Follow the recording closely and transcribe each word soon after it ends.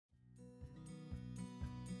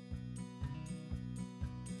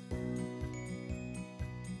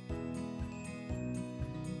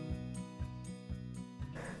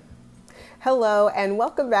Hello, and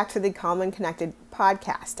welcome back to the Calm and Connected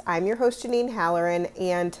podcast. I'm your host, Janine Halloran,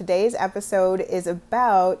 and today's episode is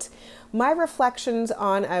about my reflections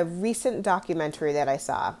on a recent documentary that I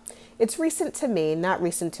saw. It's recent to me, not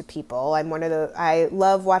recent to people. I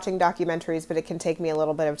love watching documentaries, but it can take me a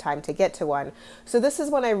little bit of time to get to one. So this is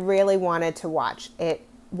one I really wanted to watch. It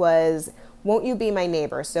was Won't You Be My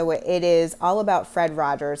Neighbor? So it is all about Fred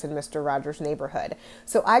Rogers and Mr. Rogers' Neighborhood.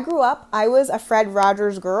 So I grew up, I was a Fred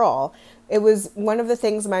Rogers girl. It was one of the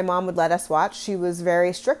things my mom would let us watch. She was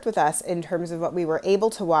very strict with us in terms of what we were able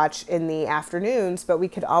to watch in the afternoons, but we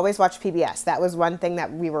could always watch PBS. That was one thing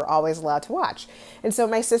that we were always allowed to watch. And so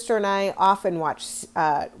my sister and I often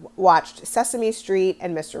watched Sesame Street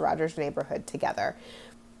and Mr. Rogers' Neighborhood together.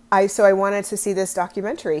 So I wanted to see this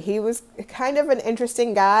documentary. He was kind of an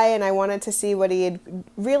interesting guy, and I wanted to see what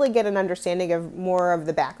really get an understanding of more of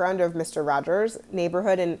the background of Mr. Rogers'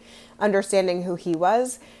 Neighborhood and understanding who he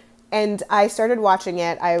was. And I started watching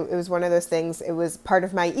it. It was one of those things, it was part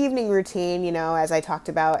of my evening routine, as I talked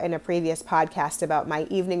about in a previous podcast about my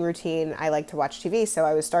evening routine. I like to watch TV, so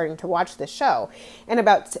I was starting to watch this show. And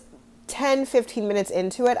about 10, 15 minutes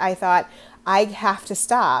into it, I thought, I have to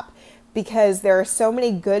stop, because there are so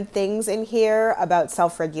many good things in here about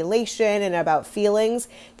self-regulation and about feelings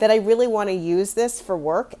that I really want to use this for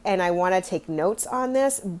work, and I want to take notes on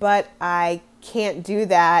this, but I can't do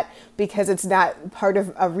that because it's not part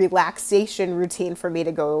of a relaxation routine for me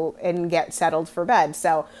to go and get settled for bed.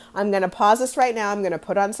 So I'm going to pause this right now. I'm going to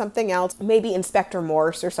put on something else, maybe Inspector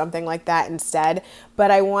Morse or something like that instead.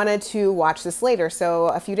 But I wanted to watch this later. So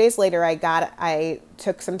a few days later, I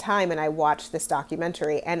took some time and I watched this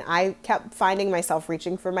documentary, and I kept finding myself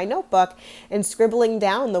reaching for my notebook and scribbling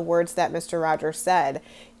down the words that Mr. Rogers said.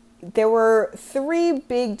 There were 3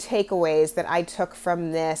 big takeaways that I took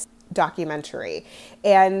from this documentary,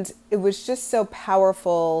 and it was just so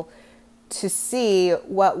powerful to see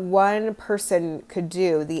what one person could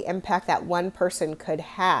do, the impact that one person could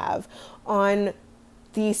have on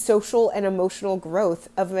the social and emotional growth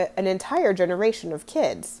of an entire generation of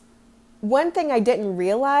kids. One thing I didn't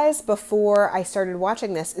realize before I started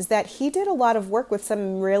watching this is that he did a lot of work with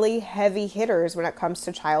some really heavy hitters when it comes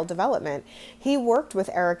to child development. He worked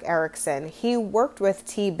with Eric Erickson. He worked with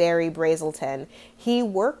T. Barry Brazelton. He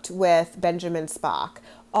worked with Benjamin Spock,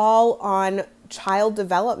 all on child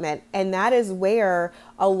development. And that is where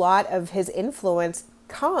a lot of his influence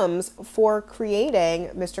comes for creating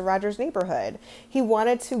Mr. Rogers' Neighborhood. He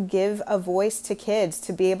wanted to give a voice to kids,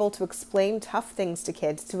 to be able to explain tough things to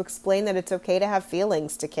kids, to explain that it's okay to have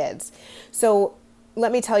feelings to kids. So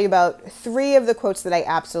let me tell you about 3 of the quotes that I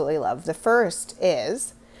absolutely love. The first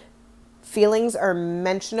is, feelings are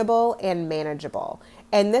mentionable and manageable.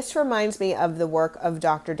 And this reminds me of the work of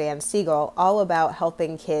Dr. Dan Siegel, all about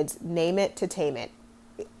helping kids name it to tame it.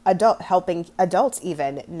 Helping adults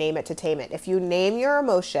even name it to tame it. If you name your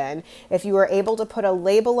emotion, if you are able to put a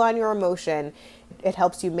label on your emotion, it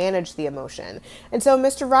helps you manage the emotion. And so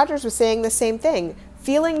Mr. Rogers was saying the same thing.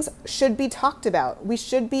 Feelings should be talked about. We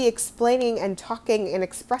should be explaining and talking and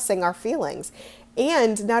expressing our feelings.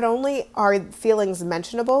 And not only are feelings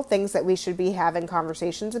mentionable, things that we should be having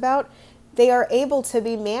conversations about, they are able to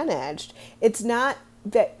be managed. It's not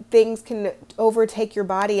that things can overtake your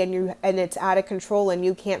body and it's out of control and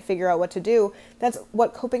you can't figure out what to do. That's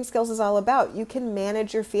what coping skills is all about. You can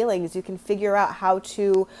manage your feelings. You can figure out how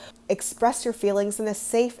to express your feelings in a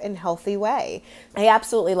safe and healthy way. I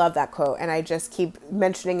absolutely love that quote, and I just keep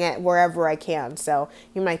mentioning it wherever I can. So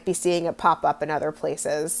you might be seeing it pop up in other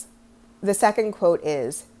places. The second quote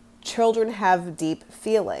is, children have deep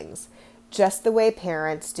feelings, just the way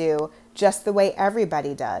parents do, just the way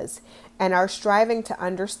everybody does. And our striving to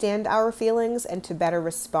understand our feelings and to better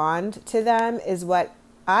respond to them is what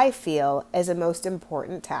I feel is the most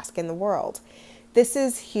important task in the world. This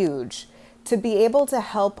is huge. To be able to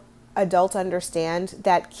help adults understand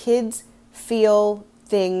that kids feel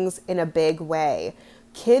things in a big way.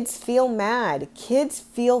 Kids feel mad. Kids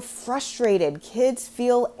feel frustrated. Kids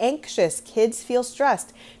feel anxious. Kids feel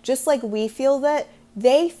stressed. Just like we feel that,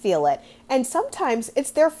 they feel it. And sometimes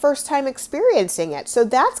it's their first time experiencing it. So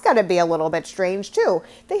that's got to be a little bit strange too.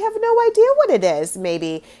 They have no idea what it is.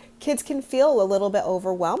 Maybe kids can feel a little bit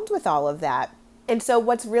overwhelmed with all of that. And so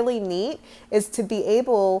what's really neat is to be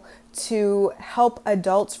able to help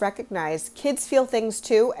adults recognize kids feel things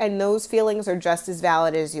too, and those feelings are just as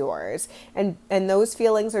valid as yours. And those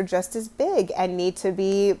feelings are just as big and need to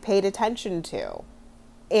be paid attention to.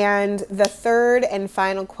 And the third and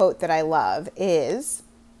final quote that I love is,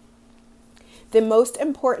 the most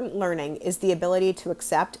important learning is the ability to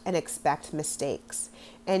accept and expect mistakes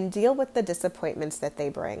and deal with the disappointments that they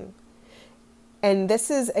bring. And this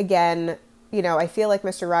is, again, I feel like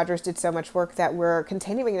Mr. Rogers did so much work that we're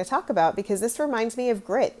continuing to talk about, because this reminds me of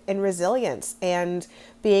grit and resilience and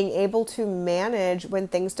being able to manage when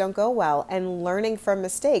things don't go well and learning from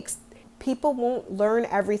mistakes. People won't learn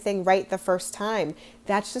everything right the first time.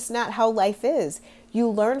 That's just not how life is. You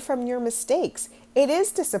learn from your mistakes. It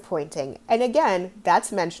is disappointing. And again,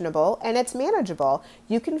 that's mentionable and it's manageable.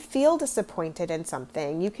 You can feel disappointed in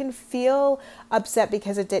something. You can feel upset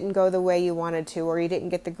because it didn't go the way you wanted to, or you didn't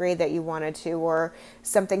get the grade that you wanted to, or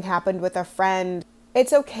something happened with a friend.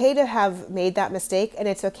 It's okay to have made that mistake, and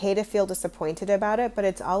it's okay to feel disappointed about it, but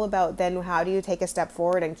it's all about then how do you take a step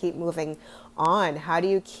forward and keep moving on? How do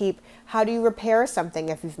you repair something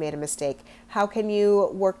if you've made a mistake? How can you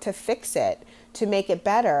work to fix it, to make it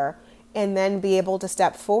better, and then be able to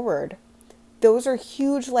step forward? Those are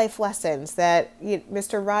huge life lessons that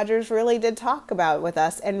Mr. Rogers really did talk about with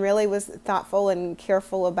us and really was thoughtful and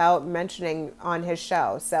careful about mentioning on his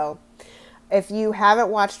show. So if you haven't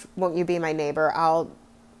watched Won't You Be My Neighbor, I'll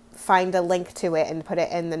find a link to it and put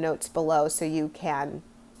it in the notes below so you can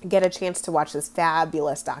get a chance to watch this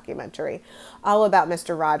fabulous documentary all about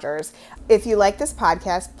Mr. Rogers. If you like this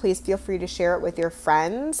podcast, please feel free to share it with your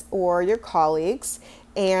friends or your colleagues,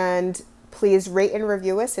 and please rate and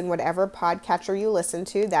review us in whatever podcatcher you listen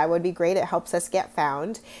to. That would be great. It helps us get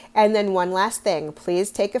found. And then one last thing,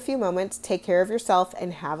 please take a few moments, take care of yourself,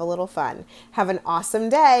 and have a little fun. Have an awesome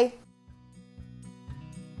day.